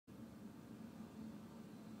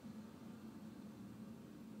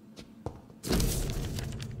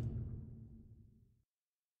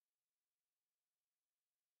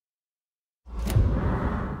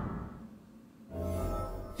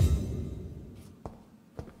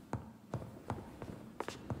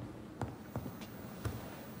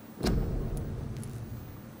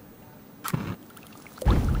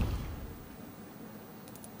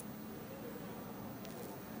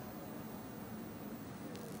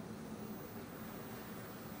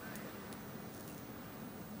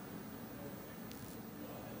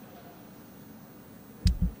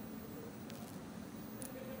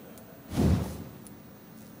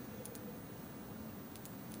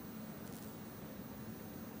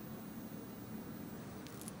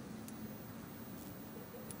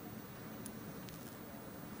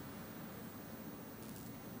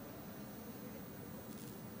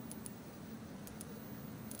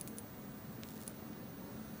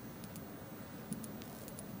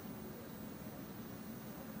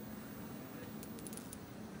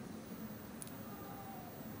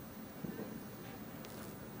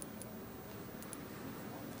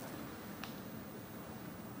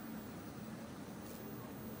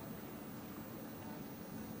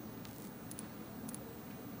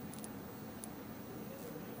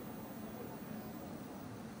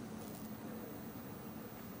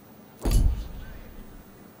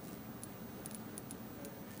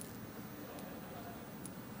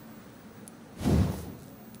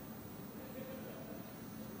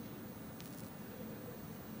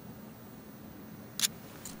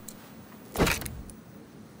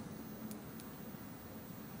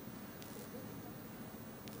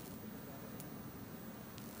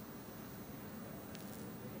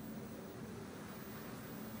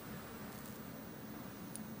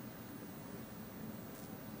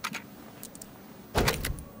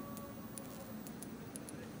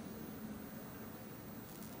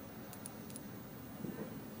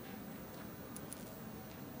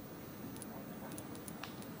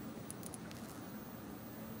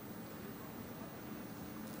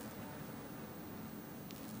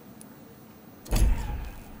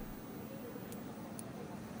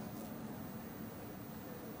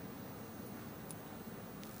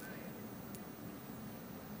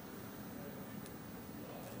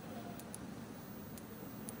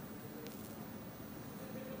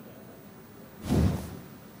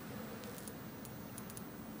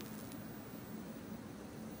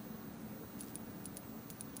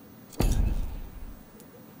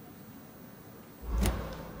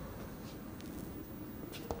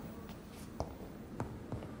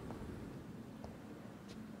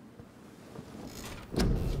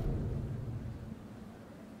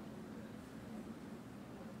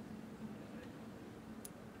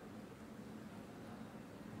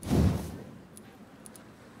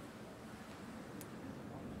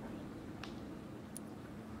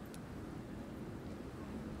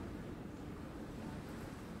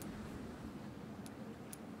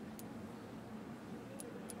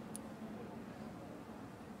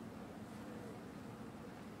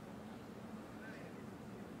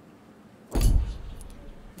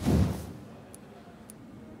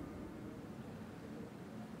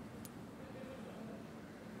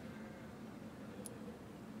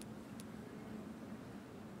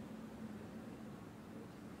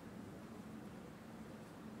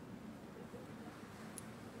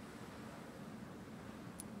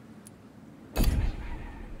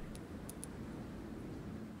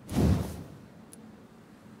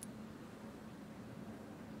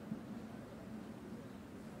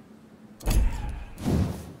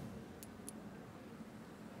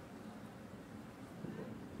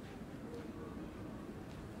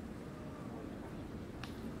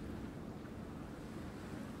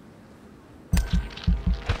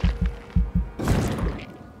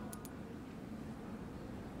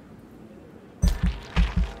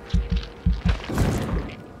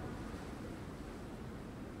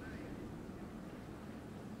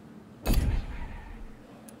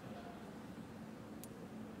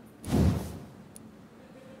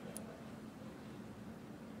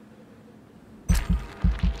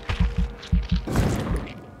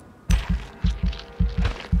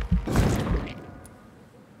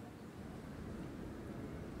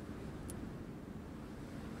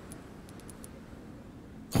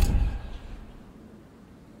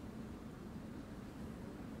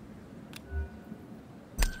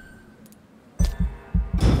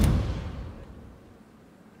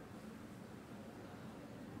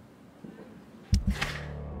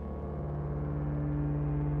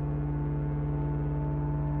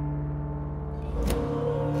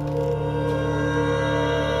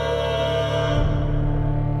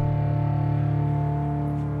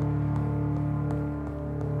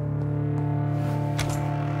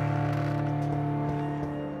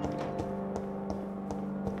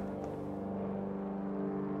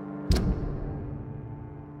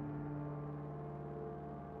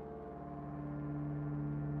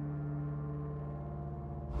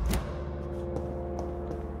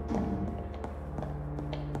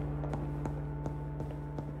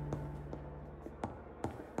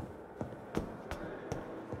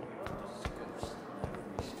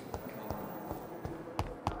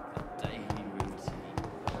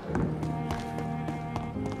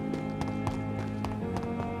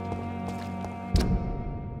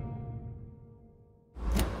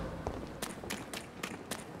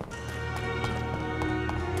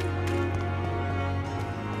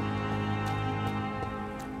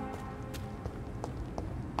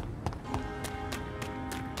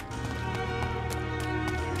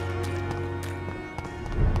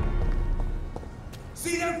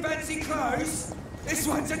See them fancy clothes? This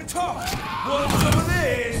one's a top! Want some of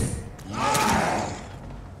this?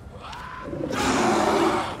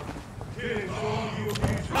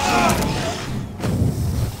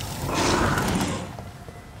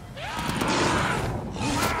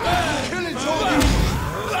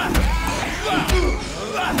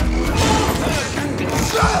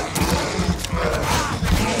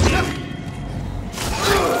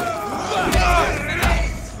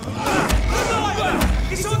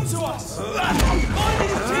 It's on to us! Find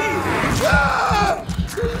his teeth!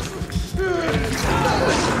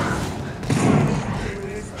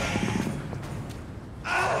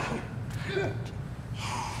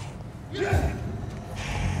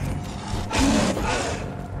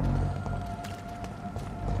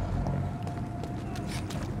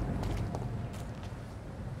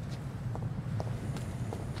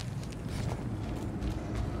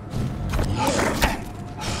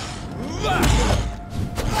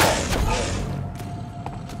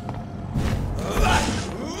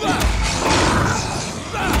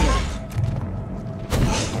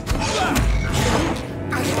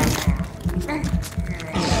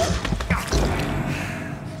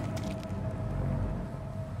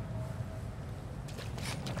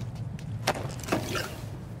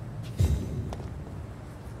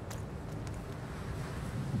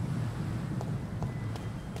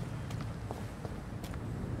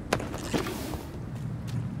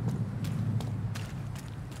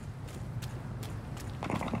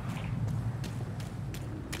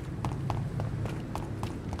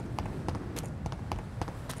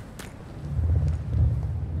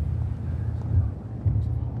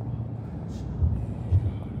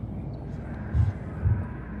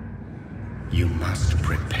 You must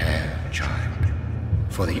prepare, child,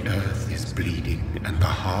 for the earth is bleeding and the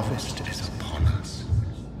harvest is upon us.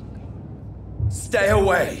 Stay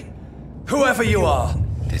away! Whoever you are!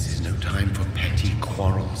 This is no time for petty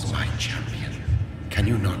quarrels, my champion. Can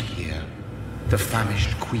you not hear? The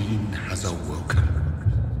famished queen has awoken.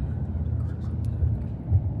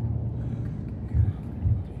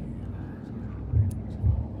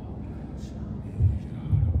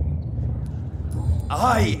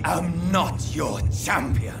 I am not your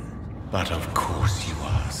champion. But of course you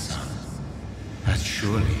are, son. As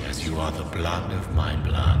surely as you are the blood of my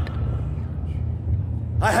blood.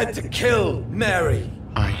 I had to kill Mary.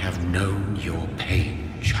 I have known your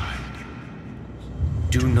pain, child.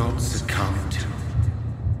 Do not succumb to...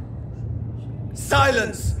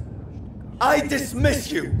 Silence! I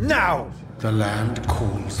dismiss you, now! The land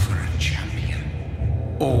calls for a champion.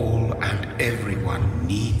 All and everyone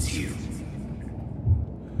needs you.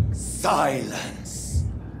 Silence!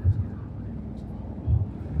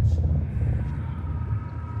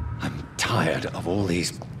 I'm tired of all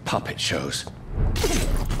these puppet shows.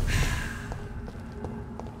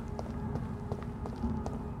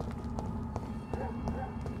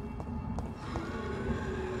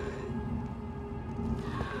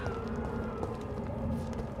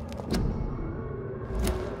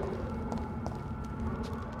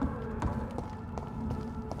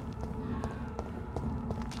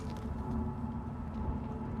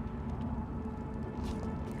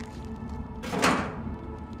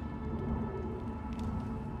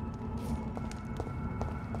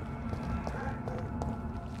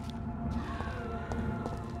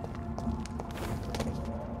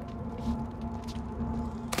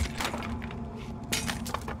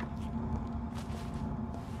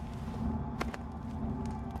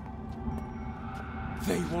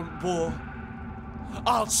 They want war.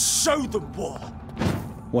 I'll show them war.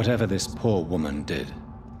 Whatever this poor woman did,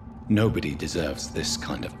 nobody deserves this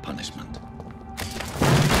kind of punishment.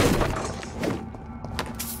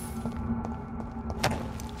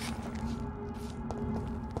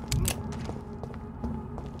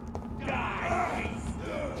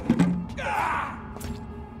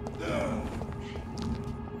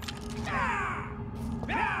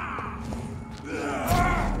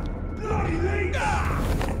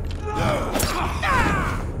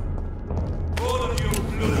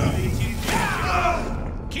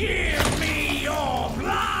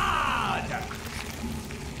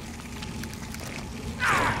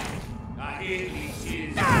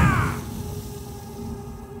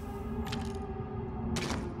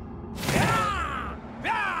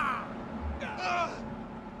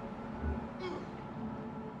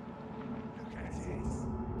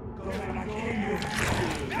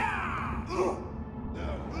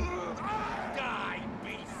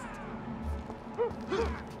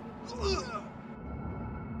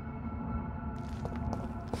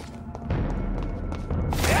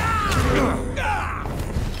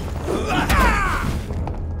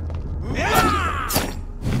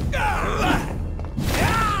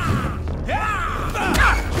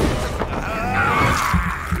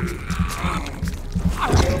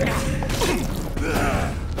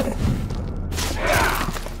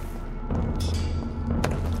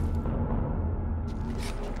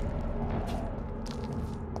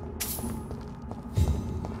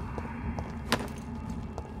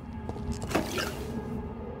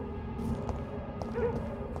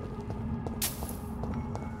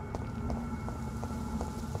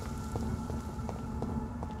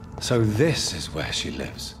 So this is where she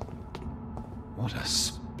lives. What a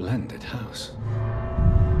splendid house.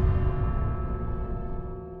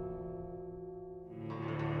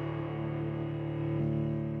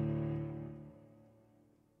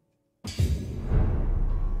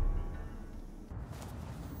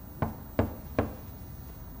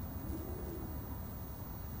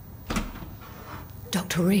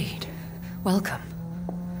 Dr. Reid, welcome.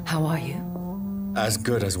 How are you? As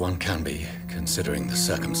good as one can be, considering the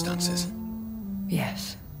circumstances.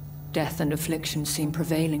 Yes. Death and affliction seem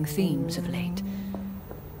prevailing themes of late.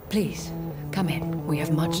 Please, come in. We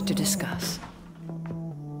have much to discuss.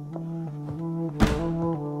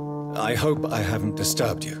 I hope I haven't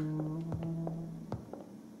disturbed you.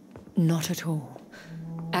 Not at all.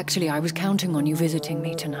 Actually, I was counting on you visiting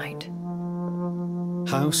me tonight.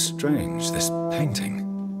 How strange, this painting.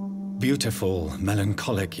 Beautiful,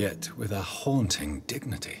 melancholic, yet with a haunting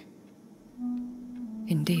dignity.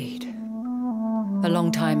 Indeed. A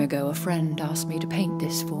long time ago, a friend asked me to paint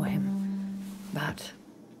this for him, but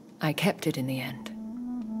I kept it in the end.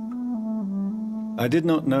 I did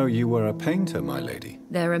not know you were a painter, my lady.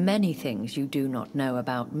 There are many things you do not know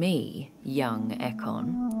about me, young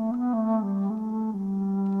Ekon.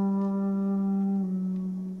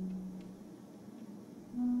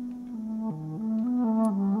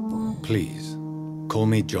 Please, call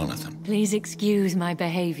me Jonathan. Please excuse my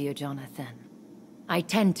behavior, Jonathan. I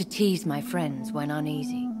tend to tease my friends when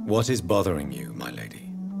uneasy. What is bothering you, my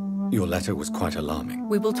lady? Your letter was quite alarming.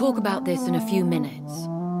 We will talk about this in a few minutes.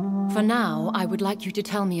 For now, I would like you to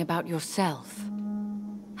tell me about yourself.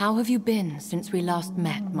 How have you been since we last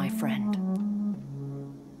met, my friend?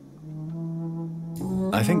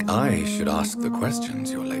 I think I should ask the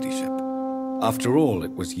questions, your ladyship. After all,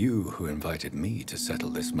 it was you who invited me to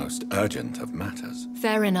settle this most urgent of matters.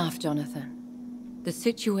 Fair enough, Jonathan. The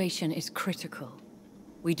situation is critical.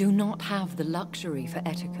 We do not have the luxury for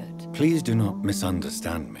etiquette. Please do not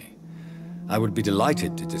misunderstand me. I would be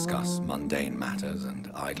delighted to discuss mundane matters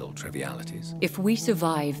and idle trivialities. If we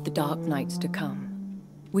survive the dark nights to come,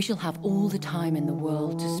 we shall have all the time in the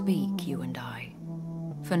world to speak, you and I.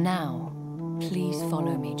 For now, please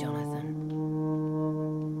follow me, Jonathan.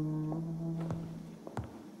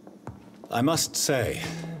 I must say,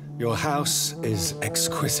 your house is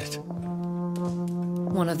exquisite.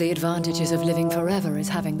 One of the advantages of living forever is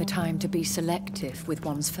having the time to be selective with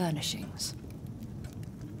one's furnishings.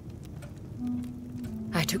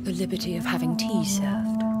 I took the liberty of having tea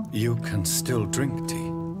served. You can still drink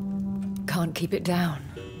tea. Can't keep it down,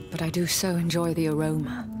 but I do so enjoy the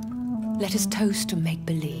aroma. Let us toast to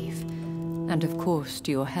make-believe. And of course,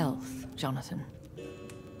 to your health, Jonathan.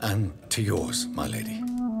 And to yours, my lady.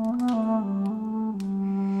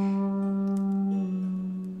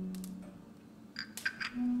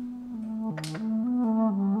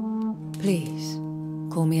 Please,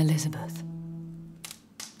 call me Elizabeth.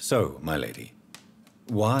 So, my lady,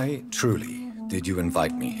 why, truly, did you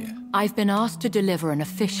invite me here? I've been asked to deliver an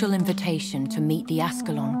official invitation to meet the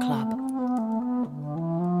Ascalon Club.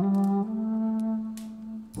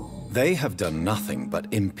 They have done nothing but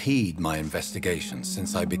impede my investigations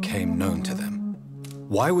since I became known to them.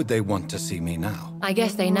 Why would they want to see me now? I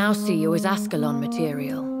guess they now see you as Ascalon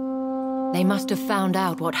material. They must have found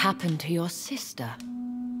out what happened to your sister.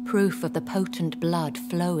 Proof of the potent blood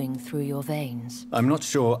flowing through your veins. I'm not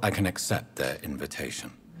sure I can accept their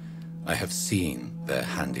invitation. I have seen their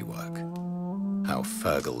handiwork. How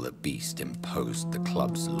Fergal the Beast imposed the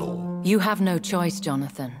club's law. You have no choice,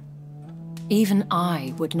 Jonathan. Even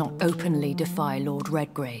I would not openly defy Lord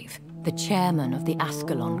Redgrave, the chairman of the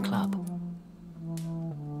Ascalon Club.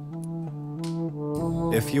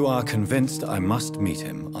 If you are convinced I must meet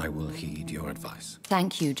him, I will heed your advice.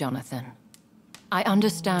 Thank you, Jonathan. I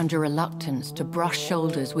understand your reluctance to brush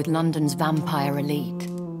shoulders with London's vampire elite.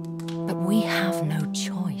 But we have no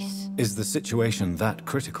choice. Is the situation that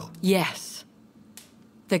critical? Yes.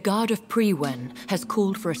 The Guard of Prewen has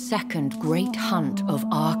called for a second great hunt of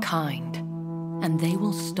our kind. And they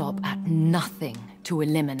will stop at nothing to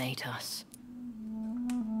eliminate us.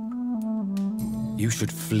 You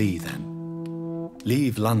should flee then.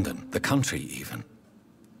 Leave London, the country even.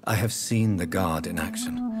 I have seen the Guard in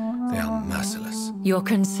action. They are merciless. Your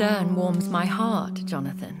concern warms my heart,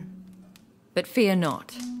 Jonathan. But fear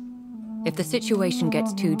not. If the situation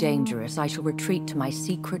gets too dangerous, I shall retreat to my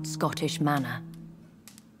secret Scottish manor.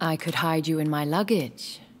 I could hide you in my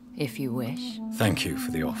luggage, if you wish. Thank you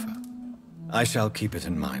for the offer. I shall keep it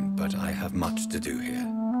in mind, but I have much to do here.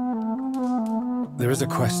 There is a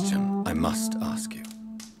question I must ask you.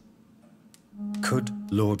 Could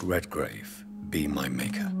Lord Redgrave be my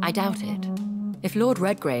maker? I doubt it. If Lord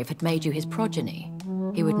Redgrave had made you his progeny,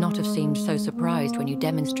 He would not have seemed so surprised when you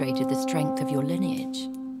demonstrated the strength of your lineage.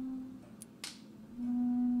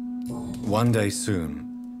 One day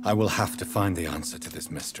soon, I will have to find the answer to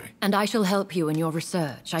this mystery. And I shall help you in your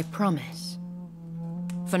research, I promise.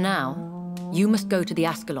 For now, you must go to the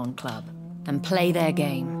Ascalon Club and play their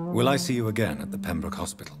game. Will I see you again at the Pembroke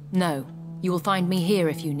Hospital? No. You will find me here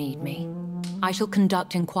if you need me. I shall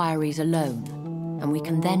conduct inquiries alone, and we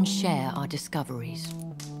can then share our discoveries.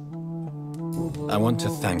 I want to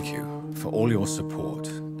thank you for all your support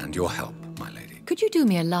and your help, my lady. Could you do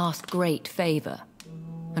me a last great favor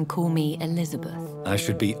and call me Elizabeth? I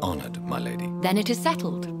should be honored, my lady. Then it is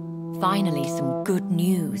settled. Finally, some good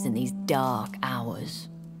news in these dark hours.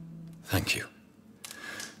 Thank you.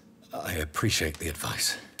 I appreciate the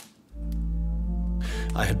advice.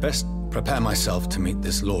 I had best prepare myself to meet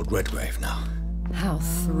this Lord Redgrave now. How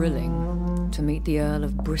thrilling to meet the Earl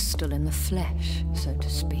of Bristol in the flesh, so to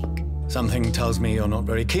speak. Something tells me you're not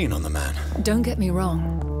very keen on the man. Don't get me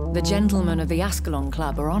wrong. The gentlemen of the Ascalon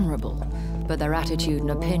Club are honorable, but their attitude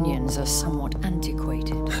and opinions are somewhat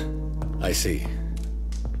antiquated. I see.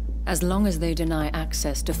 As long as they deny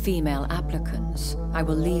access to female applicants, I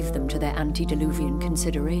will leave them to their antediluvian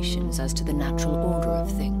considerations as to the natural order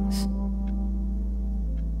of things.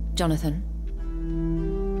 Jonathan,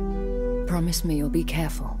 promise me you'll be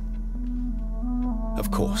careful.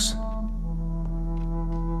 Of course.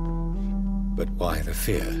 But why the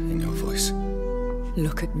fear in your voice?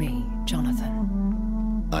 Look at me,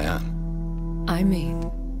 Jonathan. I am. I mean,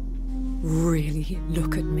 really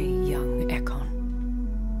look at me, young Ekon.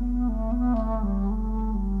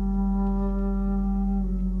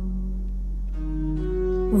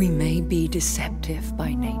 We may be deceptive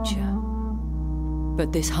by nature,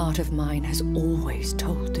 but this heart of mine has always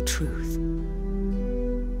told the truth.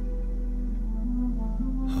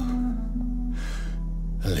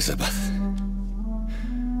 Oh. Elizabeth.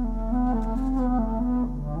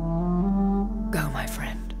 Go, my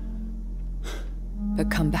friend. But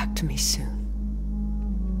come back to me soon.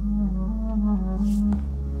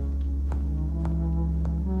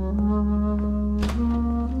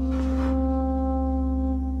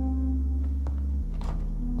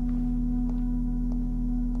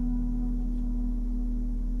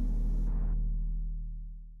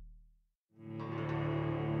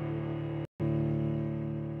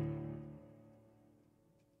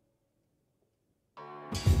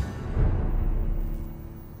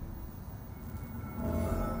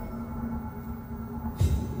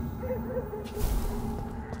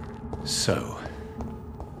 So,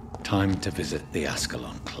 time to visit the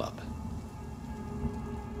Ascalon Club.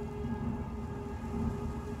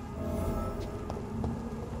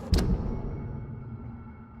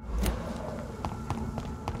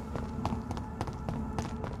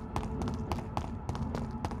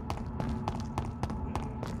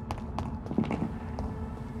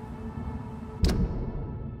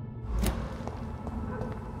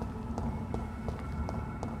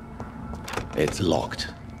 It's locked.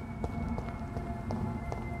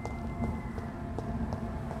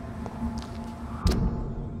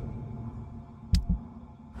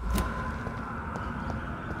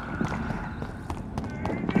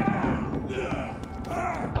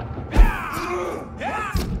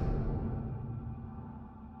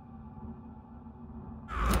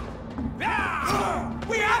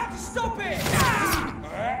 We have to stop it!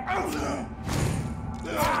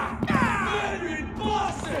 Murdering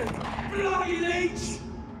bastard! Bloody leech!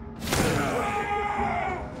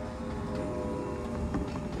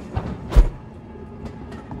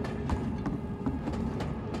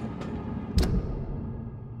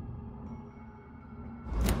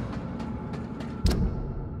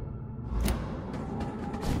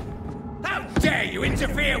 How dare you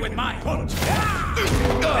interfere with my hunt!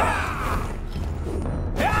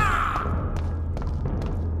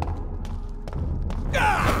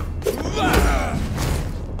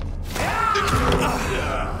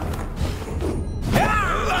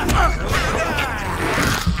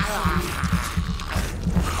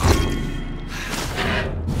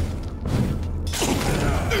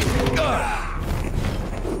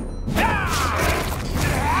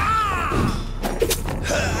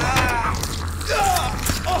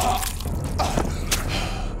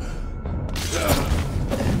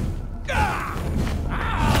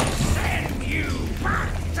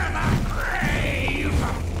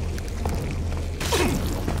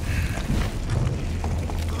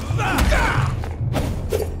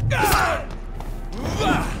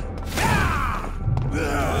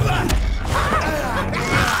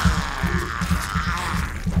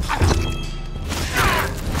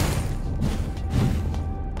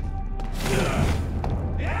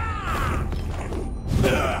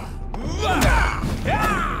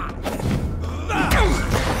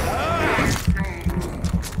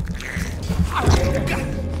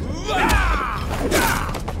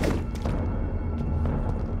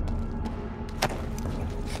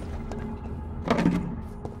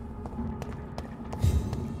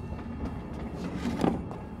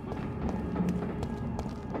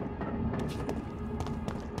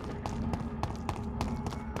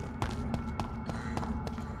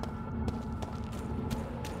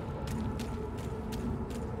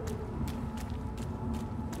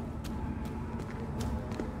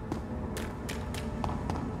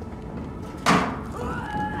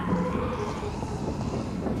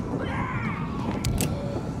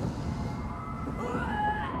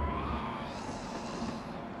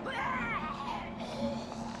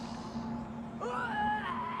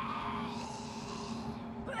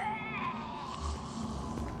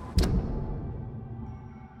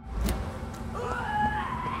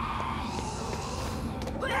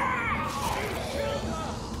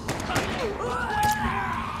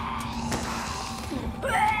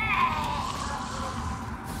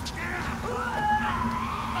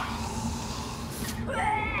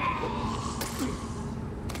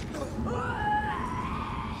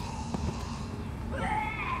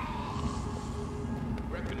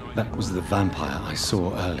 That was the vampire I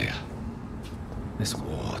saw earlier. This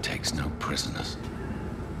war takes no prisoners.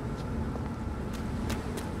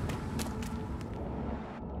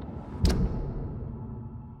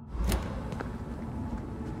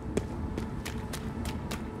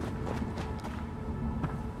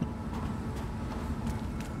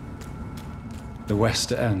 The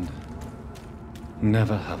West End.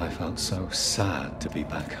 Never have I felt so sad to be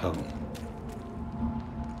back home.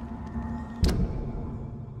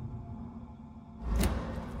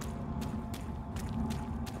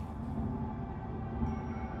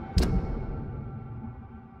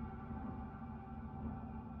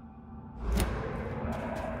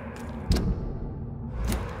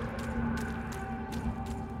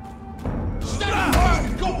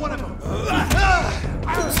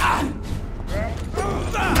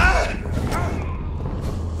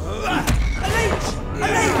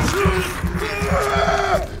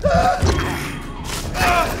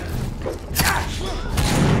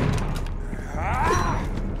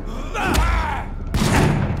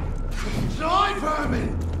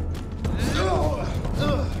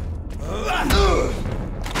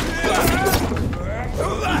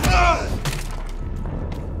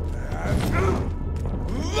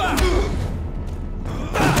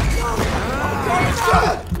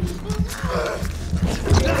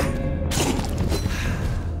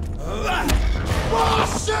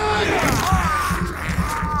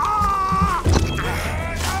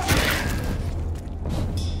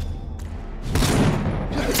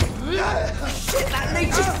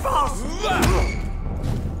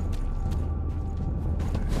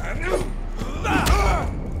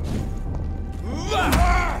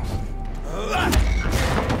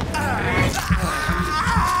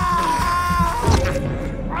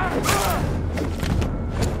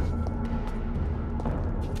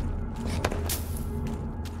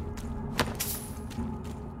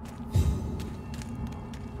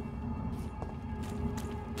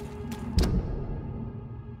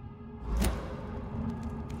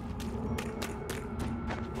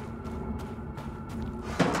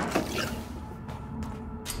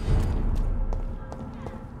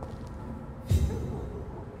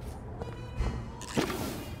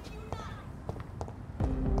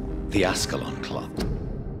 The Ascalon Club.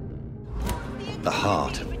 The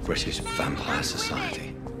heart of British vampire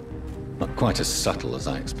society. Not quite as subtle as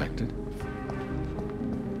I expected.